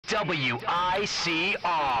WICR.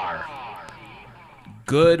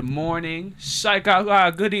 Good morning, Psych Out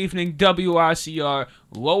Loud. Good evening, WICR.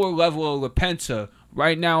 Lower level of Lapenta.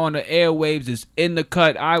 Right now on the airwaves is In the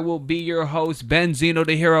Cut. I will be your host, Ben Zeno,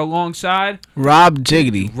 to hear alongside Rob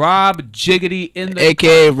Jiggity. Rob Jiggity in the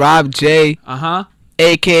AKA Rob J.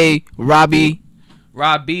 AKA Robbie.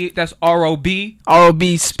 Rob B. That's R-O-B.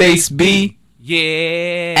 R-O-B space B.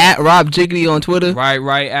 Yeah. At Rob Jiggity on Twitter.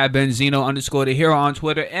 Right. At Benzino _ the hero on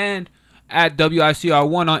Twitter. And at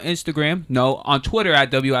WICR1 on Instagram. No, on Twitter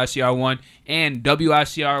at WICR1. And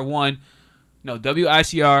WICR1. No,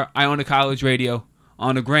 WICR Iona College Radio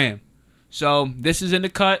on the gram. So this is In the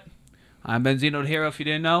Cut. I'm Benzino the hero, if you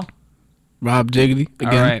didn't know. Rob Jiggity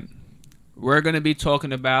again. All right. We're going to be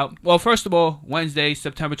talking about, well, first of all, Wednesday,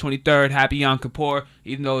 September 23rd. Happy Yom Kippur.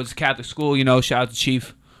 Even though it's a Catholic school, you know, shout out to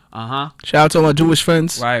Chief. Shout out to all my Jewish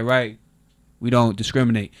friends. Right. We don't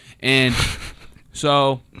discriminate. And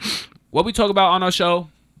so what we talk about on our show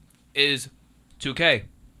is 2K.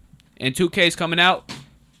 And 2K is coming out.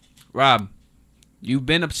 Rob, you've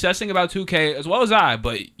been obsessing about 2K as well as I,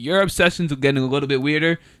 but your obsessions are getting a little bit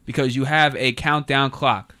weirder because you have a countdown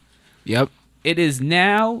clock. Yep. It is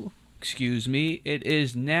now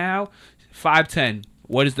 5:10.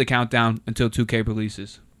 What is the countdown until 2K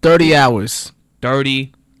releases? 30 hours.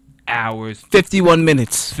 30 hours. 51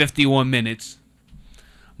 minutes. 51 minutes.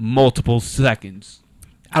 Multiple seconds.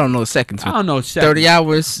 I don't know seconds. I don't know seconds. 30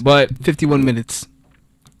 hours, but 51 minutes.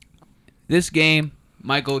 This game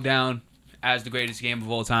might go down as the greatest game of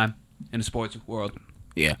all time in the sports world.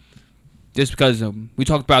 Yeah. Just because we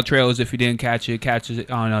talked about trailers. If you didn't catch it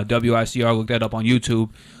on WICR. Look that up on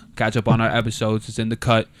YouTube. Catch up on our episodes. It's In the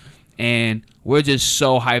Cut. And we're just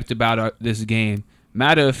so hyped about this game.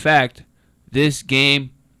 Matter of fact, this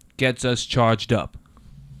game gets us charged up.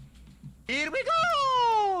 Here we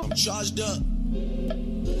go. I'm charged up.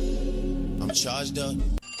 Is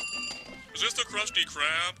this the Krusty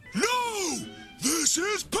Krab? No! This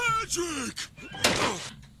is Patrick!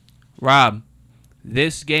 Rob,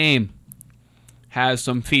 this game has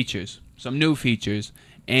some new features.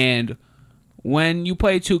 And when you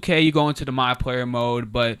play 2K, you go into the My Player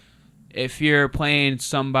mode. But if you're playing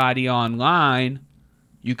somebody online,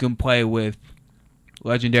 you can play with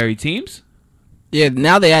Legendary teams. Yeah,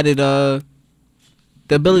 now they added the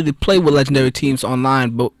ability to play with Legendary teams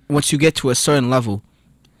online, but once you get to a certain level.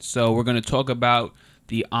 So we're going to talk about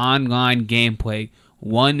the online gameplay,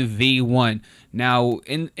 1v1. Now,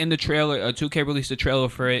 in the trailer, 2K released a trailer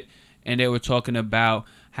for it, and they were talking about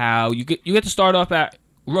how you get to start off at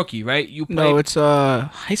rookie, right? No, it's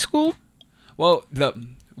high school? Well, the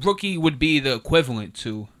rookie would be the equivalent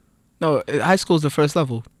to... No, high school is the first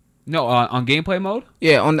level. No, on gameplay mode?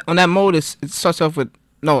 Yeah, on that mode, it starts off with...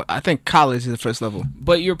 No, I think college is the first level.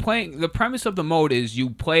 But you're playing... The premise of the mode is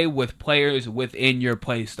you play with players within your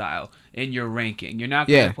play style, in your ranking. You're not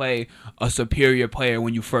going to play a superior player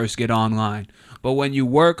when you first get online. But when you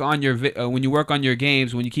work on your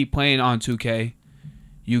games, when you keep playing on 2K,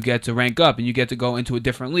 you get to rank up and you get to go into a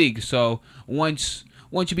different league. So once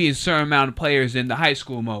you be a certain amount of players in the high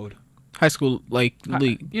school mode, high school league,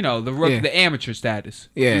 you know, the amateur status,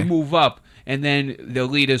 you move up, and then the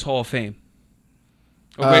elite is Hall of Fame.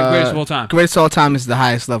 Greatest of all time. Greatest of all time is the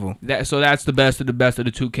highest level. So that's the best of the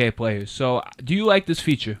 2K players. So do you like this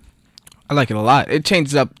feature? I like it a lot. It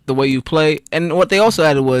changes up the way you play. And what they also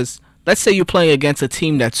added was, let's say you're playing against a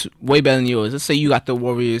team that's way better than yours. Let's say you got the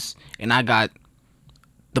Warriors and I got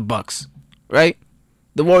the Bucks, right?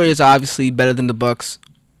 The Warriors are obviously better than the Bucks.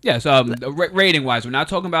 Yes, rating-wise. We're not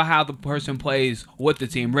talking about how the person plays with the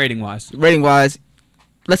team rating-wise. Rating-wise,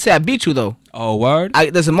 let's say I beat you, though. Oh, word?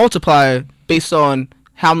 There's a multiplier based on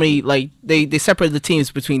how many, like, they separated the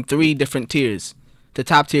teams between 3 different tiers. The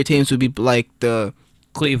top tier teams would be like the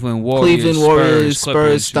Cleveland Warriors,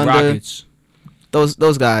 Spurs, Thunder, Rockets.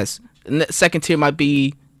 Those guys. And the second tier might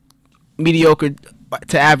be mediocre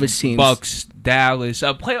to average teams. Bucks, Dallas,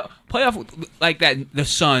 playoff like that. The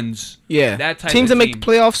Suns. Yeah, that type teams of that make the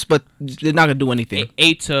playoffs, but they're not gonna do anything.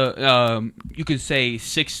 8 to you could say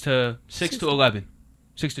 6 to 11,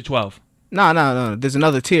 6 to 12. No. There's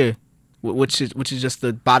another tier, which is just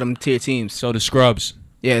the bottom tier teams. So the scrubs.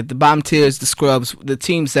 Yeah, the bottom tier is the scrubs. The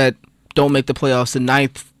teams that don't make the playoffs, the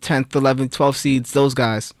 9th, 10th, 11th, 12th seeds, those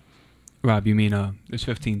guys. Rob, you mean there's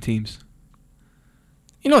 15 teams?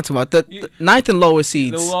 You know what I'm talking about, the 9th and lower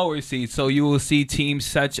seeds. The lower seeds. So you will see teams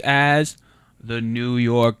such as the New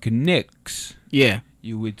York Knicks. Yeah.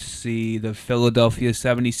 You would see the Philadelphia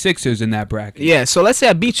 76ers in that bracket. Yeah, so let's say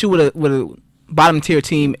I beat you with a bottom tier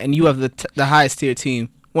team and you have the highest tier team,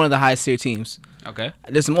 one of the highest tier teams. Okay.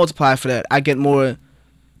 There's a multiplier for that. I get more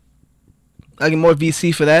I get more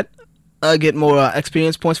VC for that. I get more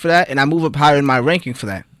experience points for that, and I move up higher in my ranking for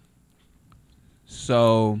that.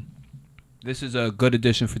 So, this is a good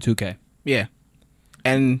addition for 2K. Yeah.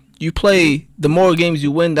 And you play, the more games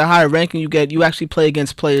you win, the higher ranking you get. You actually play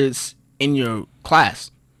against players in your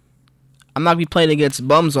class. I'm not going to be playing against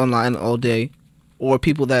bums online all day or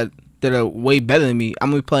people that are way better than me.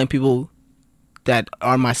 I'm going to be playing people that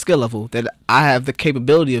are my skill level, that I have the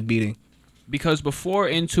capability of beating. Because before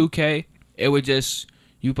in 2K, it would just,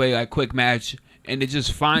 you play like quick match, and it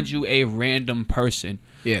just finds you a random person.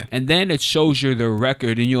 Yeah. And then it shows you the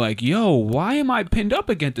record, and you're like, yo, why am I pinned up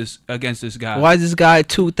against this guy? Why is this guy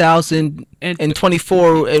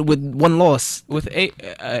 2,024 with one loss? With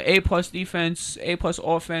A plus defense, A plus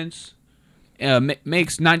offense,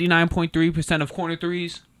 makes 99.3% of corner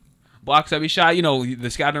threes, blocks every shot, you know,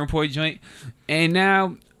 the scouting report joint. And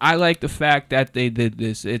now I like the fact that they did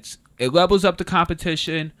this. It levels up the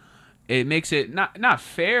competition. It makes it not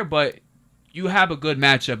fair, but you have a good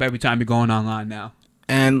matchup every time you're going online now.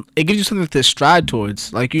 And it gives you something to strive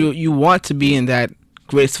towards. Like you want to be in that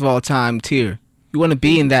greatest of all time tier. You want to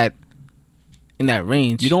be in that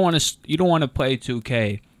range. You don't want to play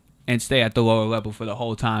 2K and stay at the lower level for the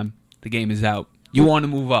whole time the game is out. You want to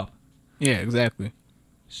move up. Yeah, exactly.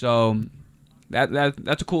 So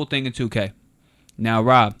that's a cool thing in 2K. Now,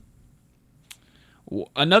 Rob,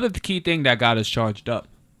 another key thing that got us charged up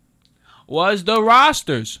was the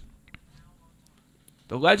rosters.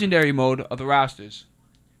 The legendary mode of the rosters.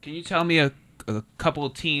 Can you tell me a couple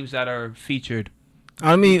of teams that are featured?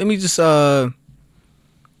 Let me just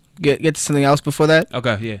get to something else before that.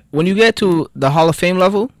 Okay, yeah. When you get to the Hall of Fame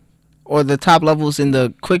level or the top levels in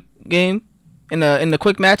the quick game, in the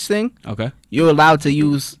quick match thing, okay, you're allowed to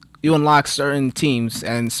you unlock certain teams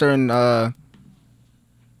and certain Hall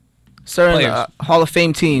of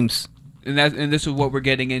Fame teams. And this is what we're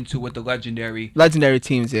getting into with the legendary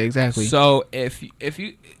teams. Yeah, exactly. So if you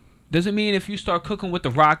does it mean if you start cooking with the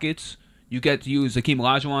Rockets, you get to use Hakeem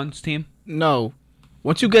Olajuwon's team? No.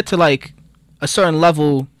 Once you get to like a certain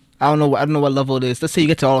level, I don't know what level it is. Let's say you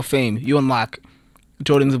get to Hall of Fame, you unlock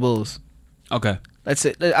Jordan's Bulls. Okay. That's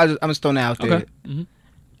it. I'm just throwing it out there. Okay. Mm-hmm.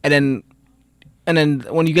 And then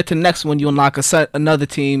when you get to the next one, you unlock another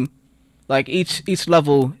team. Like each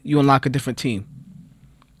level, you unlock a different team.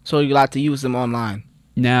 So you're allowed to use them online.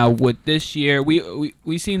 Now, with this year, we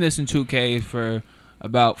seen this in 2K for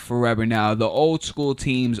about forever now. The old school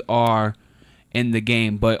teams are in the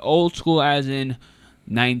game, but old school as in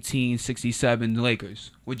 1967 Lakers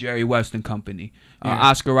with Jerry West and company,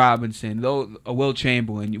 Oscar Robinson, Will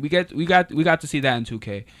Chamberlain. We got to see that in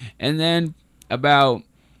 2K, and then about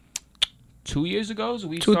 2 years ago,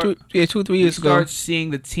 2 3 years ago, we start seeing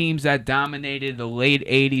the teams that dominated the late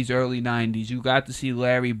 80s, early 90s. You got to see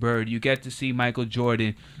Larry Bird. You get to see Michael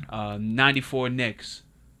Jordan, 94 Knicks.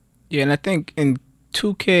 Yeah, and I think in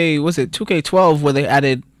 2K12 where they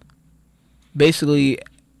added basically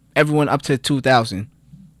everyone up to 2000.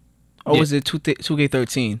 Or was it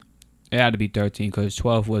 2K13? It had to be 13 because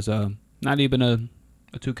 12 was not even a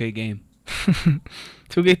 2K game.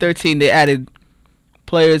 2K13, they added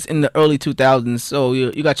players in the early 2000s. So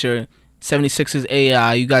you got your 76ers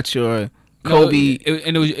AI, you got your Kobe,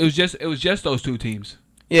 and it was just those two teams.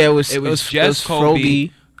 Yeah, it was just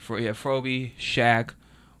Kobe, Froby, Froby, Shaq,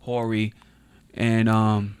 Horry, and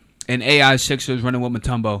AI Sixers running with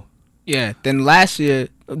Mutombo. Yeah. Then last year,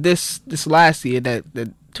 this last year, that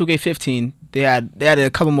 2K15, they added a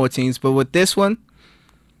couple more teams, but with this one,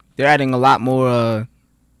 they're adding a lot more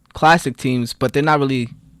classic teams, but they're not really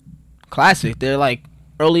classic. They're like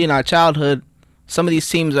early in our childhood. Some of these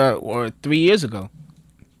teams were 3 years ago.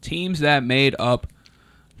 Teams that made up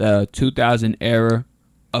the 2000 era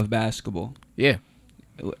of basketball. Yeah.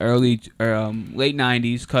 Late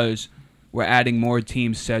 90s, because we're adding more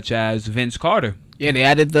teams such as Vince Carter. Yeah, they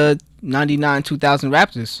added the 99 2000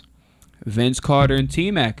 Raptors. Vince Carter and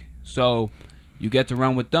T-Mac. So you get to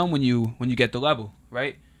run with them when you get the level,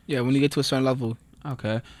 right? Yeah, when you get to a certain level.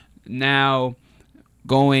 Okay. Now,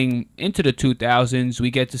 going into the 2000s,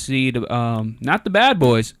 we get to see the not the bad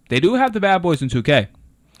boys. They do have the bad boys in 2K.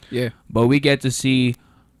 Yeah. But we get to see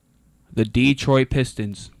the Detroit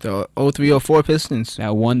Pistons. The 03-04 Pistons.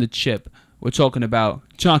 That won the chip. We're talking about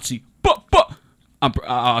Chauncey.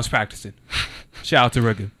 I was practicing. Shout out to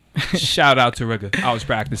Rigger. Shout out to Rigger. I was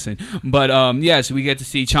practicing. But, yes, we get to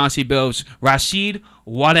see Chauncey Billups, Rasheed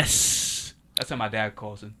Wallace. That's how my dad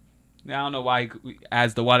calls him. Now, I don't know why he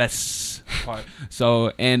adds the Wallace part.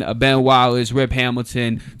 So, and Ben Wallace, Rip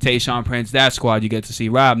Hamilton, Tayshaun Prince, that squad you get to see.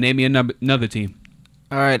 Rob, name me another team.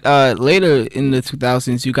 All right. Later in the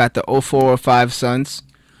 2000s, you got the 04-05 Suns.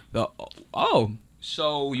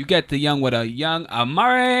 So you get the young with a young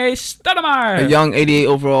Amare Stoudemire. A young 88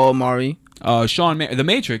 overall Mari. The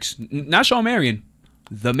Matrix, not Sean Marion,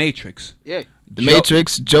 the Matrix. Yeah. The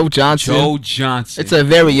Matrix, Joe Johnson. Joe Johnson. It's a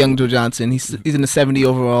very young Joe Johnson. He's in the 70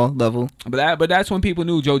 overall level. But that's when people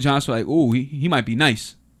knew Joe Johnson. Like, ooh, he might be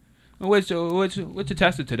nice. Which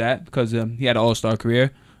attested to that because he had an all-star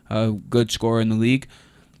career, a good scorer in the league.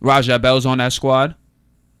 Rajah Bell's on that squad.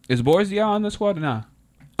 Is Boris Diaw on the squad or not?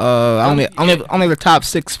 Only the top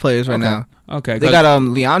 6 players right now. Okay. They got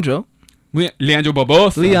Leandro. Leandro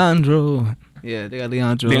Barbosa. Leandro. Yeah, they got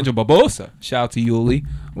Leandro. Leandro Barbosa. Shout out to Yuli.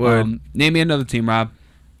 Word. Name me another team, Rob.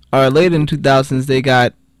 Late in the 2000s, they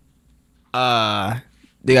got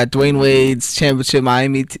Dwayne Wade's championship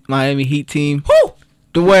Miami Heat team. Who?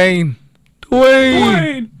 Dwayne.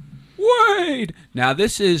 Wade. Now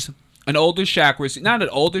this is an older Shaq. Not an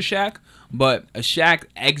older Shaq, but a Shaq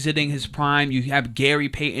exiting his prime. You have Gary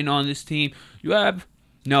Payton on this team. You have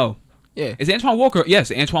Yeah. Is Antoine Walker?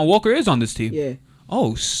 Yes, Antoine Walker is on this team. Yeah.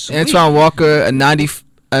 Oh, sweet. Antoine Walker, a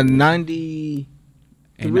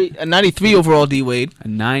 93 overall D Wade. A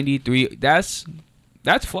 93. That's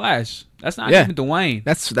Flash. That's not Yeah. even Dwayne.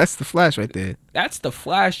 That's the Flash right there. That's the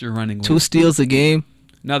Flash you're running with. 2 steals a game.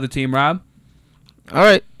 Another team, Rob. All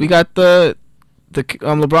right, we got the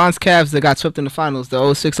LeBron's Cavs that got swept in the finals. The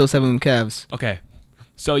 06-07 Cavs. Okay,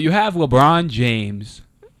 so you have LeBron James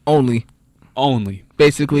Only.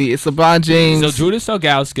 Basically, it's LeBron James. Zildjius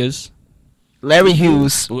Ilgauskas. Larry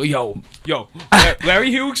Hughes. Yo,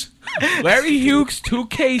 Larry Hughes. Larry Hughes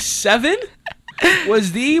 2K7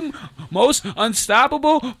 was the most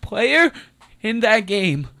unstoppable player in that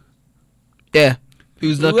game. Yeah, he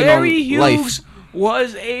was looking Larry on Hughes life.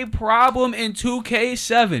 was a problem in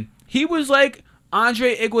 2K7. He was like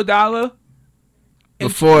Andre Iguodala.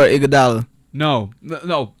 Before Iguodala. No,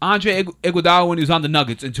 Andre Iguodala when he was on the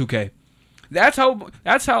Nuggets in 2K. That's how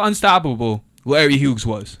unstoppable Larry Hughes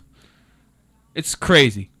was. It's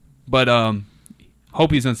crazy, but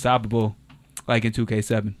hope he's unstoppable like in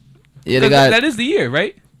 2K7. Yeah, that is the year,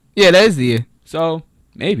 right? Yeah, that is the year. So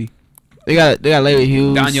maybe They got Larry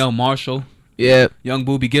Hughes. Danielle Marshall. Yeah. Young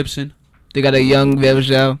Booby Gibson. They got a young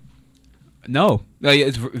Verjao. No,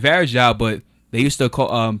 it's Varejao, but they used to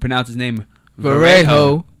pronounce his name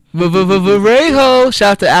Varejo. Varejo.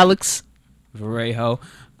 Shout out to Alex. Varejo.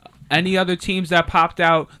 Any other teams that popped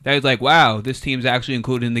out that was like, wow, this team's actually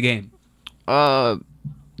included in the game?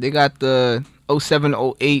 They got the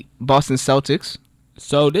 07-08 Boston Celtics.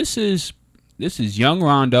 So this is young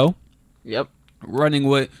Rondo. Yep. Running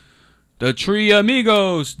with the Three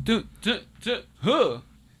Amigos. Huh.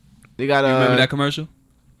 They got You remember that commercial?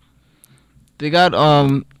 They got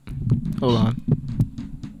hold on.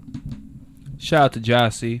 Shout out to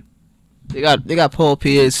Jossie. They got Paul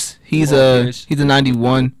Pierce. He's Paul a Pierce. he's a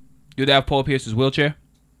 91. Do they have Paul Pierce's wheelchair?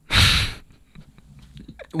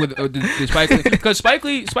 With Spike Lee, because Spike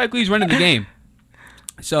Lee's running the game.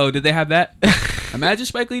 So did they have that? Imagine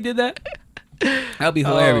Spike Lee did that. That'd be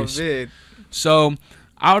hilarious. Oh, man. So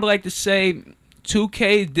I would like to say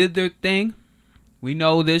 2K did their thing. We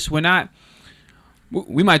know this. We might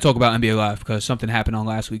talk about NBA Live because something happened on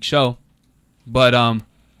last week's show. But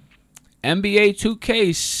NBA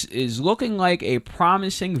 2K is looking like a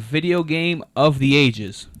promising video game of the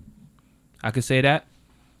ages. I could say that.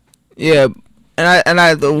 Yeah, and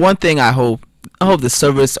I the one thing I hope the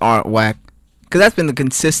servers aren't whack, because that's been the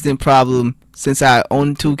consistent problem since I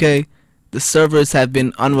owned 2K. The servers have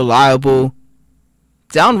been unreliable,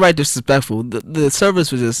 downright disrespectful. The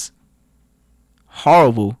servers were just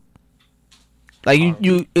horrible. Like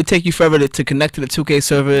it take you forever to connect to the 2K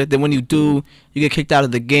server. Then when you do, you get kicked out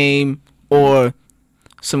of the game, or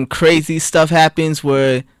some crazy stuff happens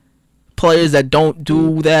where players that don't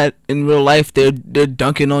do that in real life, they're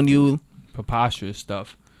dunking on you. Preposterous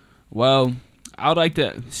stuff. Well, I would like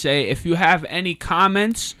to say if you have any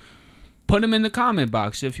comments, put them in the comment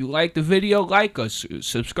box. If you like the video, like us.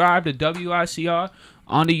 Subscribe to WICR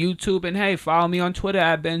on the YouTube. And hey, follow me on Twitter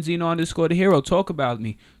at Benzino_the_hero. Talk about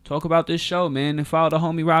me. Talk about this show, man. And follow the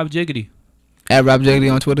homie Rob Jiggity. At Rob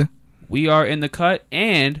Jiggity on Twitter. We are in the cut,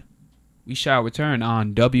 and we shall return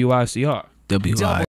on WICR. WI.